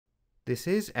This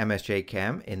is MSJ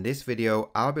Chem. In this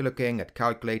video, I'll be looking at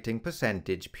calculating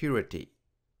percentage purity.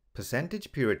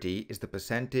 Percentage purity is the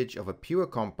percentage of a pure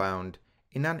compound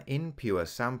in an impure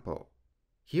sample.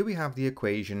 Here we have the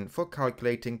equation for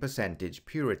calculating percentage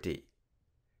purity.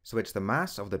 So it's the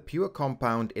mass of the pure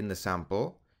compound in the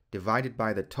sample divided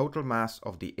by the total mass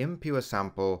of the impure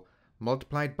sample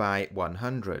multiplied by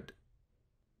 100.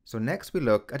 So next we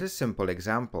look at a simple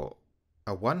example.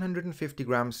 A 150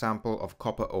 gram sample of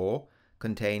copper ore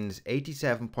contains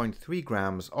 87.3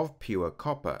 grams of pure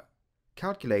copper.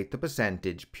 Calculate the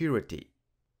percentage purity.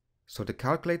 So to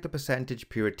calculate the percentage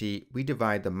purity, we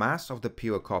divide the mass of the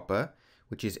pure copper,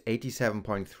 which is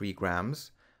 87.3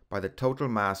 grams, by the total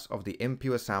mass of the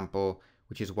impure sample,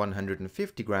 which is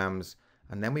 150 grams,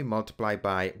 and then we multiply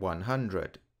by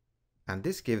 100. And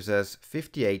this gives us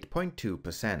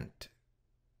 58.2%.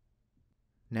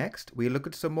 Next, we look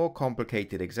at some more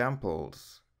complicated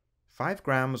examples. 5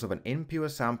 grams of an impure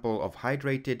sample of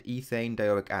hydrated ethane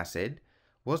dioic acid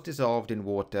was dissolved in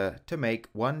water to make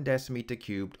 1 decimeter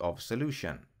cubed of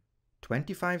solution.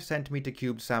 25 centimeter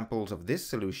cubed samples of this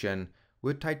solution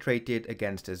were titrated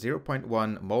against a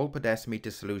 0.1 mole per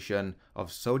decimeter solution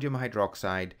of sodium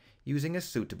hydroxide using a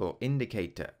suitable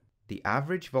indicator. The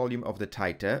average volume of the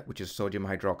titer, which is sodium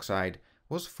hydroxide,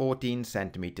 was 14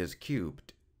 centimeters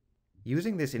cubed.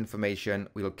 Using this information,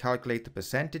 we will calculate the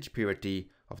percentage purity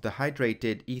of the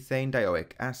hydrated ethane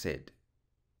dioic acid.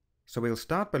 So we'll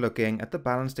start by looking at the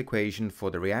balanced equation for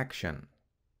the reaction.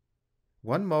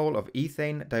 1 mole of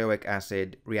ethane dioic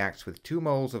acid reacts with 2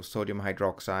 moles of sodium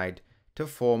hydroxide to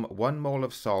form 1 mole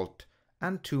of salt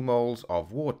and 2 moles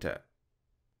of water.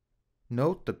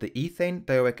 Note that the ethane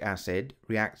dioic acid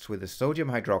reacts with the sodium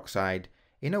hydroxide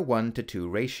in a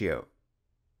 1:2 ratio.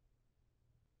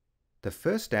 The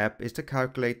first step is to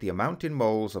calculate the amount in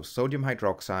moles of sodium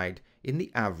hydroxide in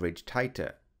the average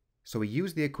titer. So we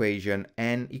use the equation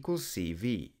N equals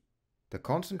CV. The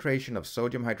concentration of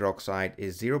sodium hydroxide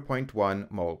is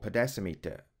 0.1 mole per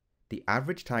decimeter. The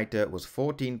average titer was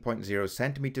 14.0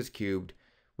 centimeters cubed,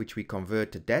 which we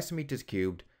convert to decimeters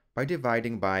cubed by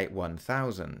dividing by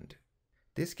 1000.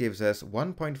 This gives us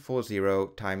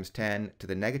 1.40 times 10 to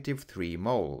the negative 3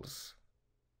 moles.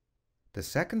 The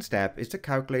second step is to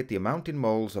calculate the amount in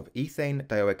moles of ethane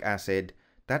dioic acid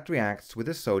that reacts with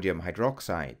the sodium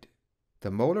hydroxide.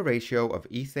 The molar ratio of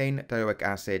ethane dioic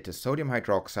acid to sodium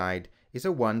hydroxide is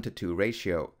a 1:2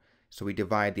 ratio, so we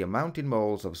divide the amount in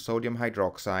moles of sodium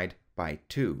hydroxide by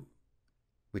 2,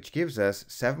 which gives us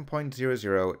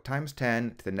 7.00 times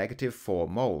 10 to the negative 4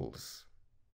 moles.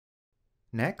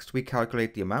 Next, we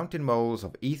calculate the amount in moles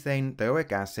of ethane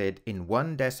dioic acid in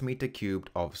 1 decimeter cubed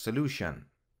of solution.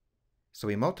 So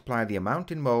we multiply the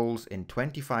amount in moles in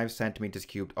 25 centimeters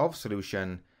cubed of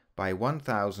solution by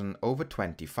 1000 over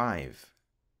 25,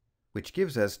 which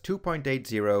gives us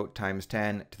 2.80 times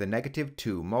 10 to the negative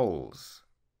 2 moles.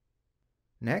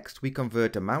 Next, we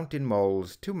convert amount in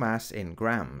moles to mass in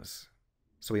grams.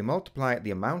 So we multiply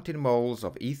the amount in moles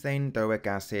of ethane dioic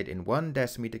acid in 1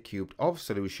 decimeter cubed of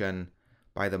solution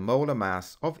by the molar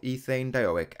mass of ethane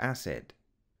dioic acid,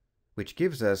 which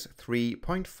gives us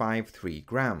 3.53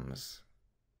 grams.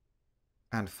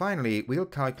 And finally, we'll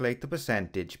calculate the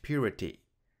percentage purity.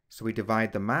 So we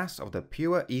divide the mass of the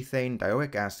pure ethane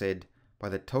dioic acid by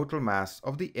the total mass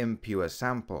of the impure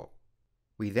sample.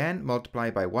 We then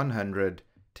multiply by 100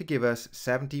 to give us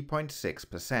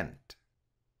 70.6%.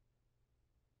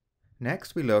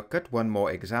 Next, we look at one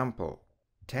more example.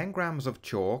 10 grams of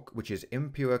chalk, which is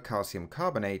impure calcium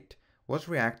carbonate, was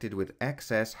reacted with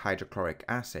excess hydrochloric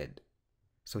acid.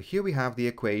 So here we have the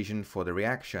equation for the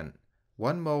reaction.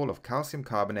 1 mole of calcium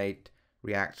carbonate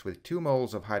reacts with 2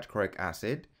 moles of hydrochloric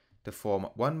acid to form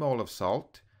 1 mole of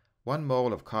salt, 1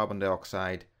 mole of carbon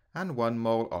dioxide, and 1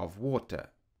 mole of water.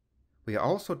 We are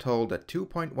also told that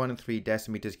 2.13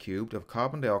 decimeters cubed of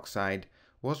carbon dioxide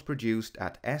was produced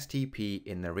at STP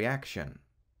in the reaction.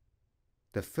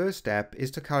 The first step is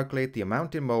to calculate the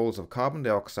amount in moles of carbon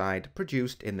dioxide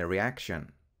produced in the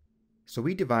reaction. So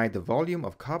we divide the volume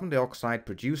of carbon dioxide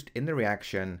produced in the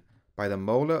reaction by the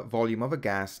molar volume of a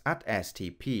gas at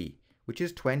STP, which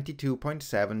is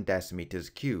 22.7 decimeters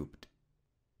cubed.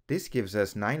 This gives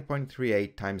us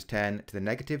 9.38 times 10 to the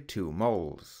negative 2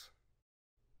 moles.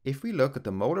 If we look at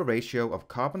the molar ratio of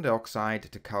carbon dioxide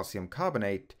to calcium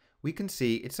carbonate, we can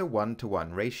see it's a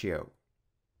 1:1 ratio.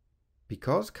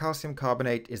 Because calcium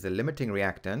carbonate is the limiting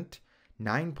reactant,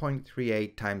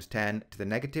 9.38 times 10 to the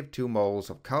negative 2 moles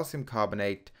of calcium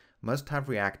carbonate must have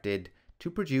reacted to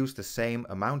produce the same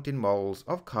amount in moles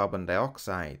of carbon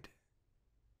dioxide.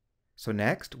 So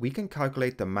next, we can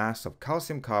calculate the mass of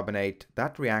calcium carbonate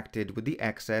that reacted with the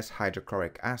excess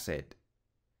hydrochloric acid.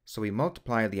 So we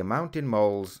multiply the amount in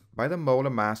moles by the molar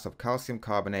mass of calcium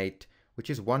carbonate, which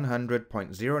is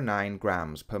 100.09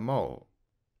 grams per mole.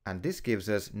 And this gives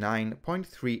us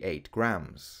 9.38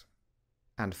 grams.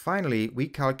 And finally, we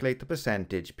calculate the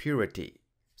percentage purity.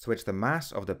 So it's the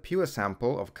mass of the pure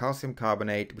sample of calcium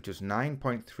carbonate, which was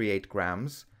 9.38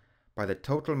 grams, by the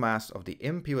total mass of the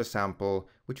impure sample,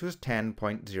 which was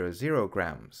 10.00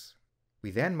 grams.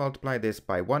 We then multiply this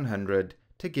by 100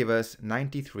 to give us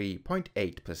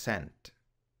 93.8%.